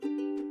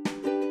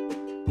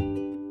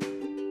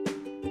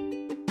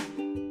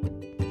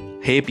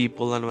Hey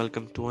people, and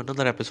welcome to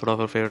another episode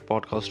of our favorite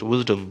podcast,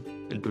 Wisdom.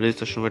 In today's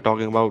session, we're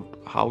talking about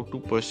how to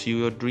pursue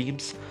your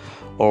dreams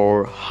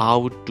or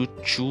how to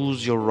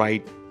choose your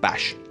right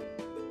passion.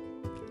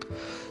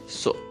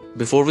 So,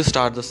 before we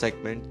start the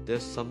segment,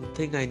 there's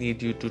something I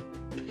need you to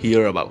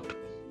hear about.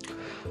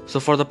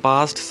 So, for the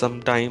past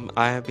some time,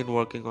 I have been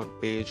working on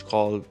a page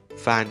called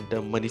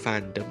Phantom Money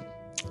Phantom,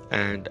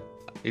 and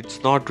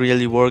it's not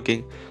really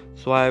working.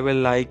 So I will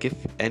like if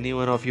any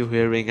one of you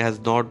hearing has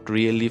not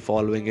really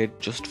following it,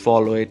 just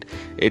follow it.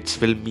 It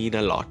will mean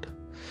a lot.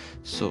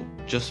 So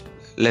just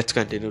let's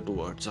continue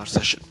towards our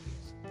session.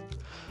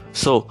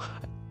 So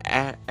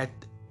at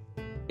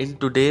in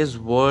today's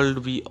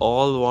world, we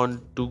all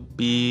want to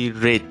be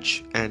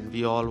rich and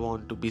we all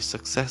want to be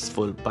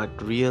successful, but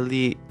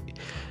really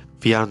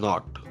we are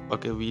not.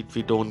 Okay, we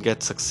don't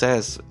get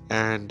success,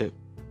 and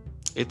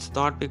it's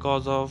not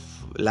because of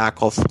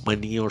lack of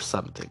money or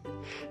something.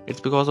 It's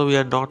because of we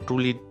are not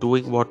truly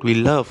doing what we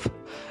love.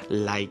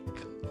 Like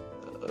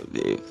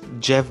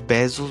Jeff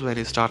Bezos, when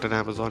he started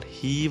Amazon,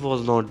 he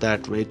was not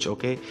that rich.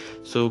 Okay,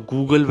 so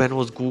Google, when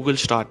was Google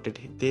started,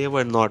 they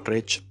were not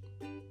rich.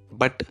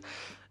 But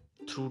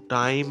through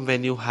time,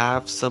 when you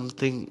have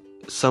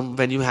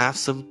when you have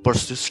some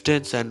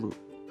persistence and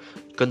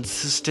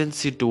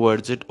consistency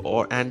towards it,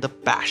 or and the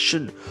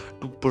passion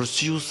to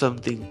pursue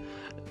something,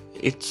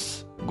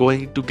 it's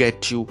going to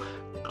get you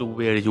to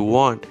where you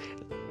want.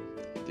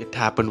 It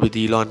happened with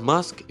Elon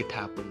Musk, it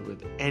happened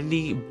with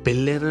any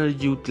billionaire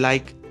you'd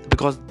like,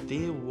 because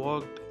they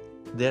worked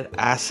their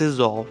asses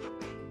off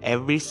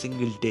every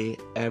single day,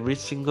 every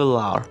single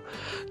hour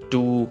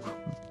to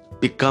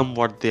become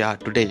what they are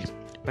today.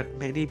 But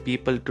many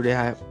people today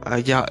have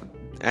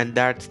and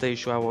that's the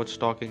issue I was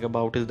talking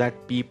about, is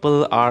that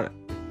people are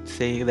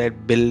saying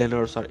that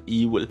billionaires are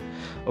evil.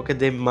 Okay,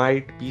 they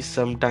might be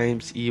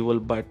sometimes evil,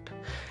 but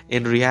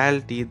in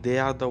reality they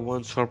are the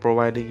ones who are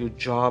providing you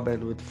job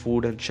and with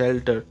food and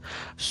shelter.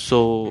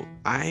 So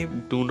I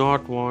do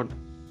not want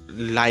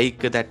like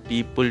that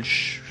people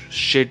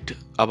shit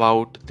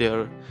about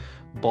their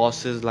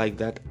bosses like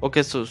that.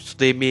 Okay, so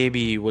they may be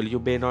evil, you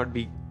may not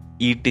be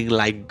eating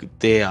like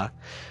they are,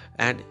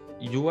 and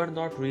you are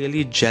not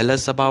really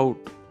jealous about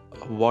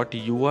what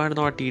you are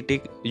not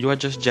eating. You are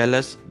just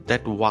jealous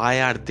that why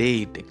are they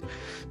eating,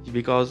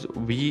 because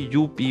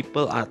you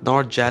people are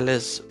not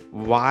jealous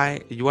why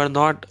you are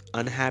not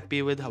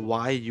unhappy with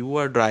why you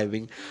are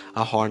driving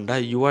a Honda.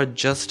 You are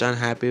just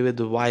unhappy with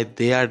why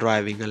they are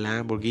driving a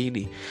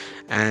Lamborghini,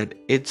 and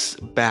it's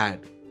bad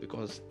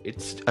because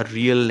it's a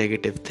real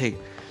negative thing.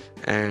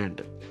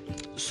 And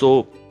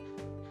so,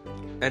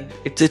 and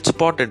it's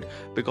important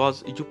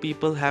because you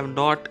people have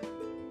not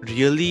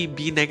really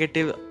be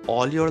negative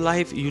all your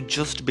life. You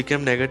just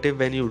become negative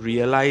when you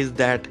realize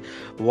that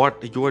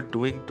what you are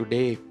doing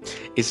today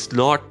is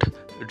not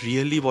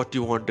really what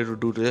you wanted to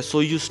do today. So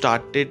you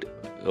started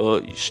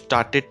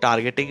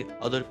targeting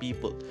other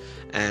people,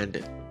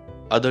 and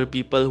other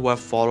people who have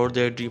followed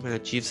their dream and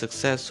achieved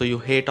success. So you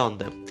hate on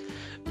them,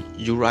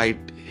 you write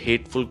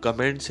hateful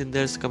comments in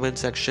their comment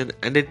section,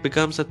 and it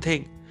becomes a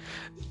thing.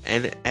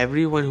 And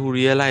everyone who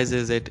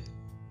realizes it,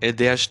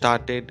 they are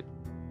started,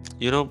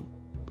 you know,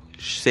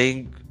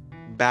 saying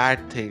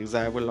bad things.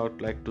 I will not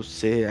like to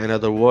say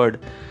another word,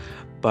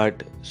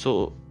 but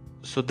so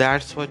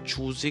that's why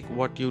choosing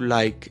what you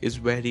like is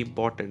very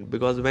important,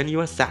 because when you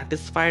are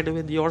satisfied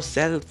with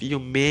yourself, you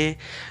may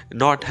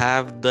not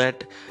have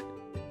that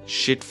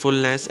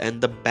shitfulness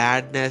and the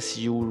badness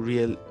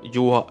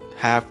you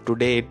have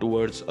today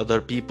towards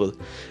other people.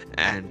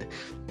 And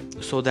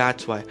so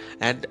that's why.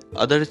 And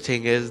other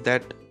thing is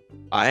that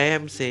I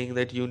am saying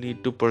that you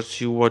need to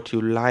pursue what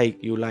you like,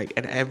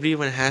 and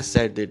everyone has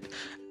said it.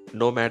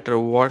 No matter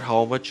what,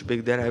 how much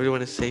big they are,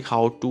 everyone is saying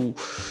how to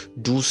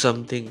do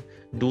something,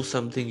 do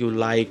something you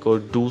like, or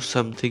do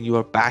something you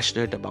are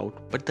passionate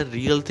about. But the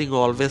real thing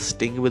always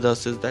sting with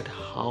us is that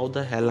how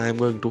the hell I'm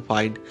going to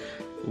find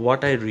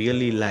what I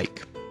really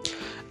like.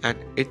 And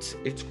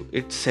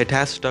it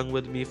has stung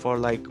with me for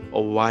like a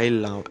while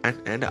now,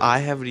 and I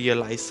have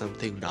realized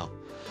something now.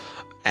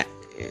 A-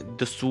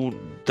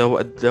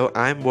 the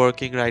I'm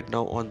working right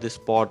now on this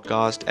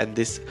podcast and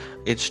this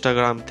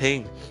Instagram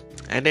thing,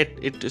 and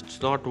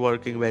it's not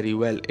working very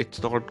well.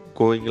 It's not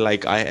going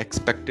like I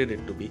expected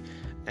it to be.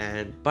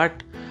 And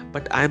but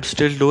I'm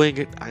still doing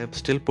it. I'm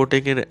still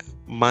putting in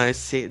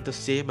the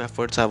same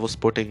efforts I was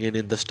putting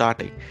in the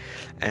starting,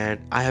 and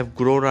I have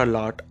grown a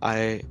lot.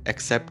 I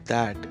accept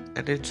that,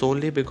 and it's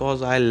only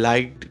because I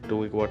liked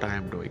doing what I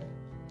am doing.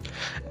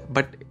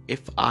 But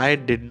if I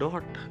did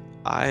not,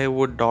 I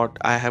would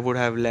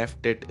have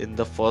left it in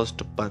the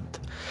first month.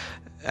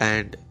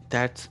 And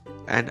that's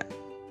and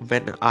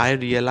when I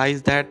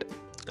realized that,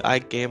 I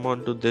came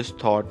on to this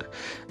thought.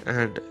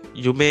 And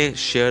you may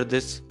share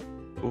this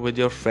with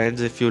your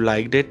friends if you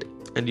liked it,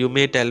 and you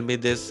may tell me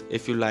this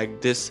if you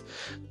like this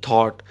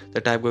thought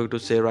that I'm going to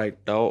say right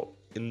now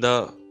in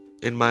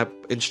my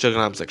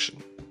Instagram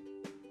section.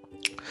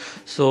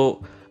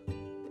 So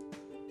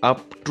a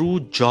true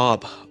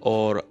job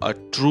or a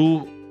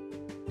true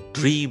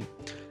dream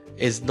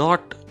is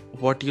not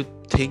what you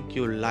think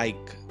you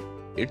like.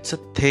 It's a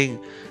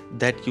thing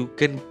that you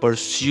can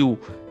pursue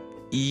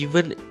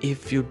even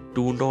if you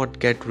do not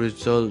get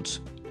results,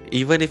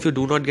 even if you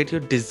do not get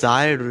your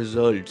desired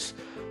results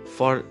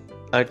for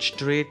a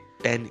straight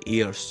 10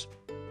 years.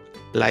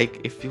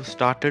 Like if you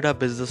started a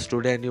business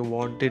today and you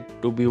want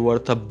it to be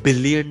worth $1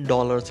 billion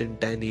in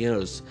 10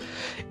 years,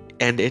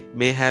 and it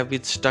may have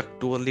been stuck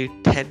to only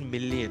 10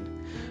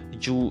 million,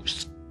 you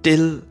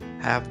still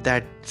have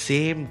that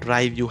same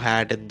drive you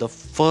had in the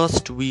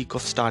first week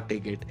of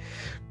starting it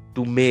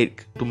to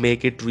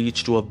make it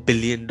reach to $1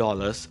 billion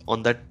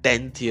on the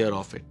 10th year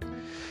of it.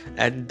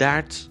 And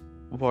that's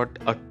what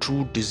a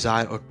true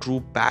desire or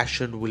true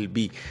passion will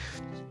be,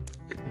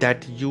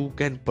 that you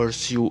can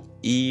pursue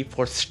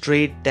for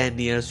straight 10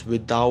 years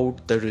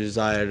without the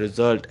desired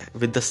result,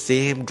 with the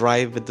same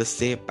drive, with the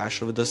same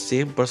passion, with the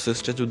same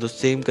persistence, with the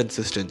same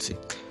consistency.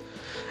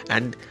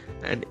 And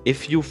and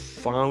if you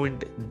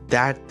found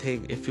that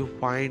thing, if you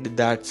find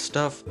that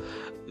stuff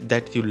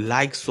that you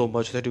like so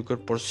much, that you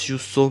could pursue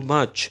so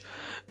much,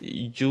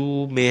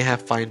 you may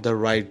have find the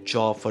right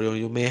job for you,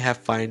 you may have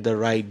find the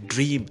right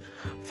dream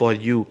for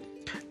you,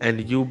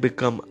 and you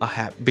become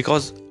a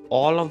because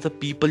all of the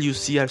people you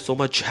see are so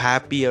much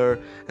happier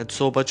and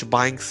so much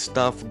buying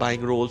stuff,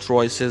 buying Rolls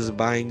Royces,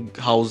 buying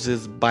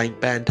houses, buying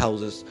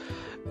penthouses,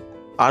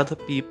 are the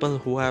people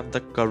who have the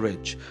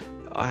courage.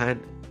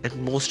 And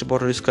and most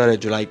important is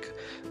courage. Like,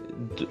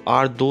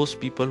 are those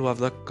people who have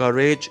the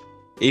courage.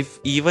 If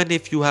even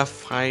if you have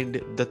find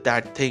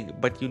that thing,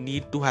 but you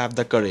need to have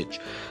the courage.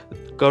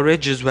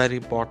 Courage is very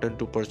important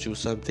to pursue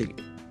something.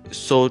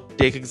 So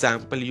take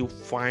example, you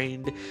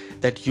find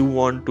that you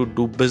want to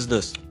do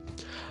business,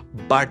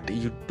 but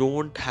you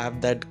don't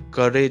have that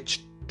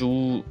courage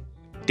to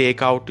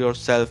take out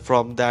yourself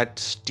from that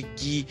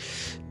sticky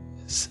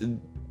s-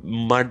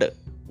 mud,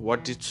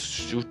 what it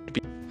should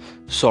be,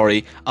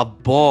 sorry, a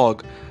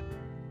bog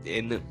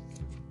in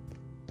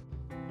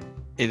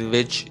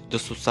which the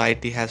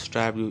society has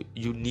trapped you.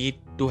 You need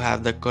to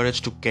have the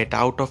courage to get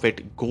out of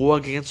it. Go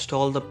against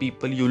all the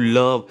people you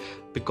love,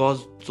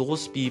 because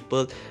those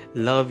people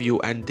love you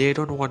and they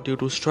don't want you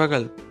to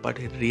struggle. But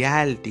in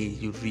reality,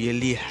 you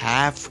really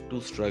have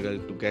to struggle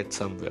to get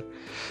somewhere.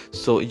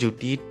 So you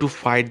need to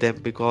fight them,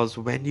 because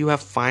when you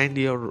have find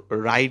your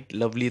right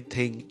lovely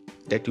thing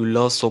that you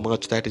love so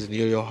much, that is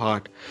near your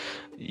heart,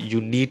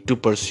 you need to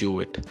pursue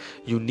it.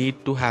 You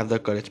need to have the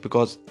courage,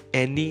 because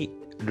any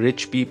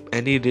rich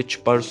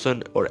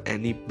person or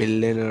any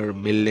billionaire,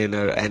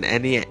 millionaire, and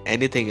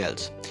anything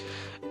else,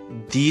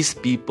 these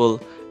people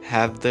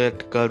have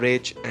that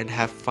courage and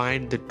have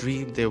find the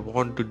dream they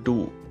want to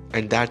do,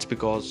 and that's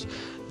because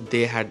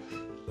they had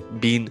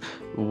been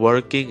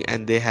working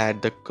and they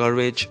had the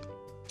courage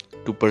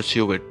to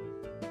pursue it.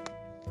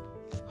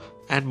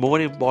 And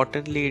more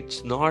importantly,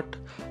 it's not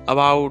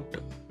about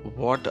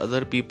what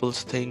other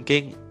people's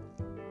thinking,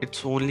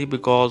 it's only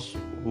because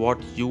what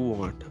you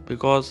want.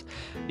 Because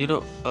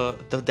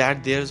that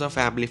there's a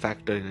family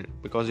factor in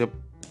it, because your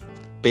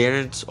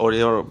parents or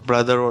your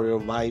brother or your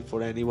wife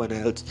or anyone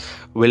else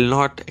will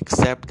not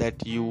accept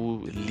that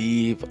you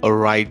leave a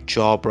right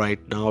job right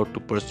now to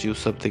pursue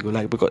something you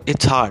like, because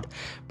it's hard,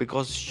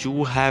 because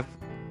you have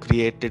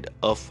created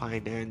a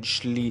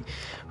financially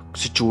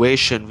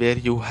situation where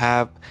you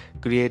have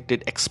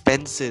created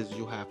expenses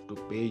you have to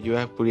pay, you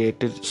have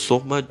created so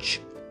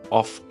much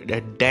of a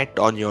debt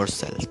on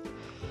yourself.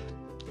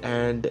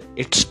 And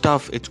it's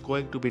tough, it's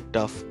going to be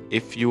tough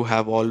if you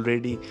have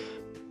already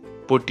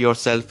put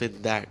yourself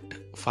in that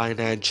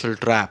financial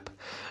trap.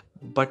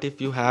 But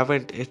if you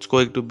haven't, it's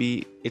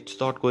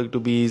not going to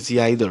be easy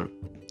either.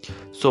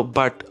 So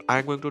but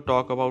I'm going to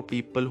talk about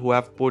people who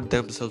have put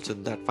themselves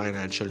in that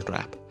financial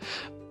trap.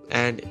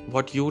 And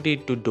what you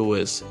need to do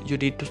is, you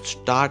need to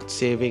start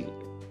saving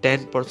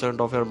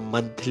 10% of your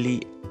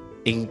monthly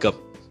income.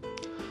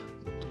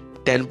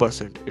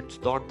 10%, it's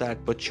not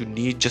that, but you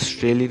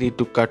really need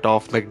to cut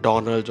off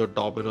McDonald's or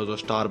Domino's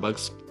or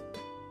Starbucks,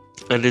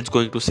 and it's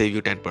going to save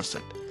you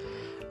 10%.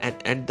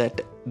 And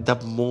that the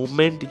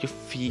moment you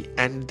feel,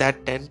 and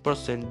that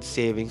 10%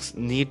 savings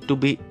need to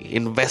be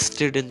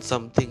invested in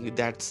something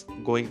that's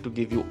going to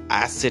give you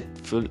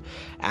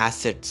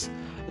assets,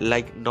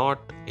 like not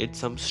in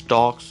some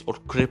stocks or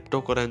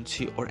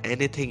cryptocurrency or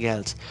anything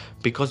else,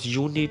 because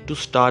you need to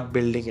start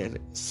building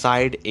a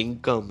side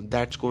income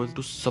that's going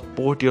to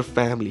support your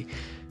family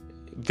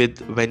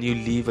with when you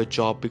leave a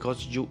job.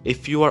 Because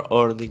if you are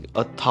earning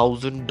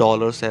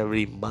 $1,000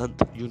 every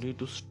month, you need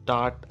to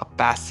start a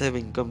passive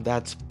income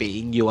that's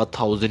paying you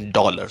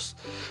 $1,000,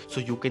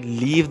 so you can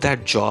leave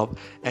that job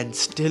and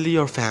still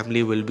your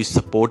family will be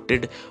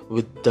supported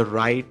with the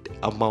right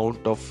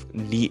amount of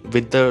need,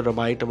 with the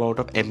right amount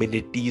of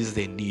amenities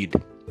they need.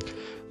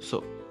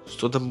 So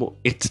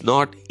it's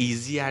not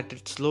easy at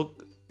its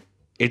look,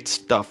 it's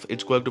tough,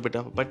 it's going to be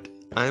tough, but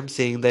I am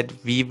saying that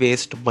we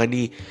waste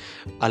money,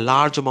 a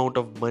large amount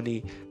of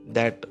money,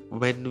 that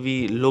when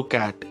we look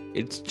at,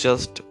 it's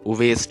just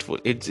wasteful.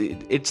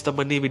 It's the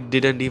money we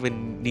didn't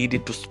even need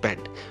it to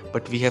spend,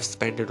 but we have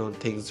spent it on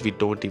things we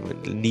don't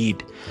even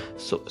need.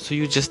 So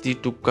you just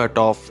need to cut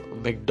off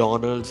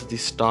McDonald's, the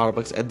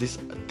Starbucks, and these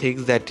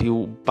things that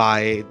you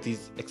buy,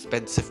 these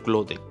expensive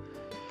clothing,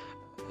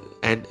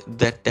 and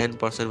that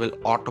 10% will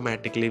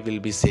automatically will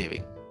be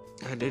saving,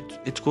 and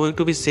it's going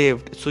to be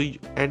saved.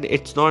 And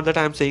it's not that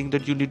I'm saying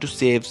that you need to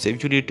save,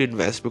 you need to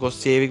invest, because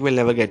saving will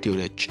never get you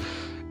rich,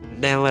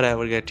 never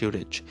ever get you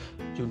rich.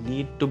 You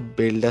need to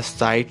build a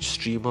side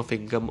stream of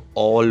income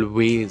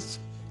always,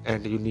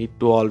 and you need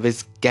to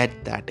always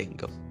get that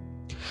income.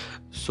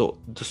 So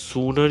the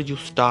sooner you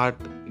start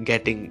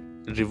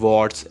getting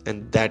rewards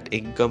and that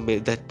income,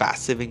 that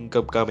passive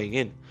income coming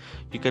in,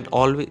 you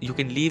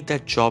can leave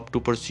that job to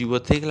pursue a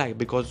thing, like,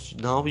 because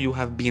now you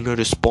have been a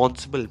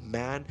responsible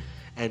man,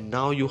 and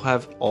now you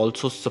have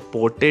also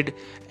supported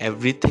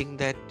everything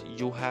that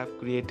you have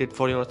created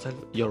for yourself,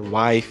 your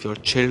wife, your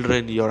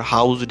children, your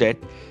house debt,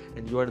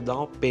 and you are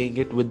now paying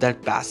it with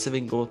that passive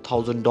income of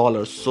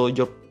 $1,000. So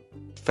your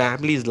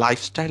family's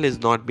lifestyle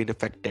is not been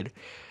affected,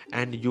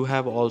 and you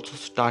have also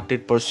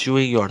started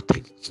pursuing your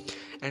thing.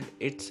 And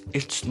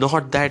it's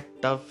not that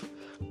tough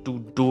to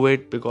do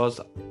it, because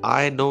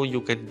I know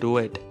you can do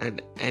it,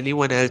 and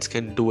anyone else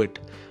can do it,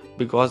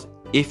 because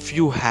if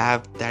you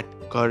have that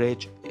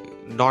courage,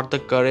 not the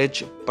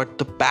courage but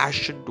the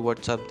passion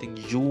towards something,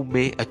 you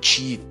may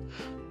achieve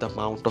the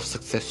amount of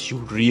success you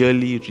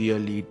really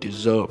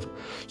deserve.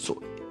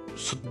 So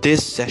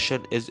this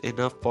session is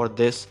enough for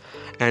this,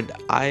 and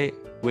I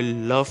will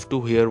love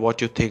to hear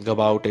what you think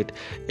about it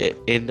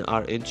in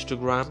our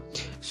Instagram.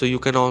 So you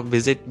can all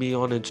visit me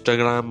on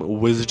Instagram,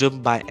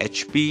 wisdom by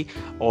HP,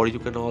 or you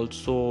can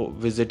also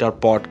visit our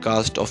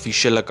podcast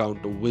official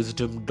account,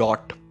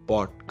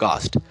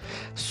 wisdom.podcast.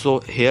 So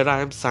here I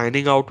am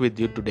signing out with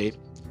you today,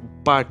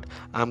 but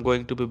I'm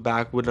going to be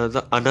back with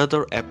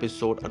another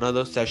episode,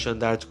 another session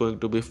that's going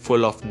to be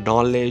full of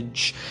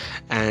knowledge,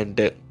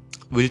 and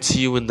we'll see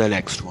you in the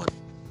next one.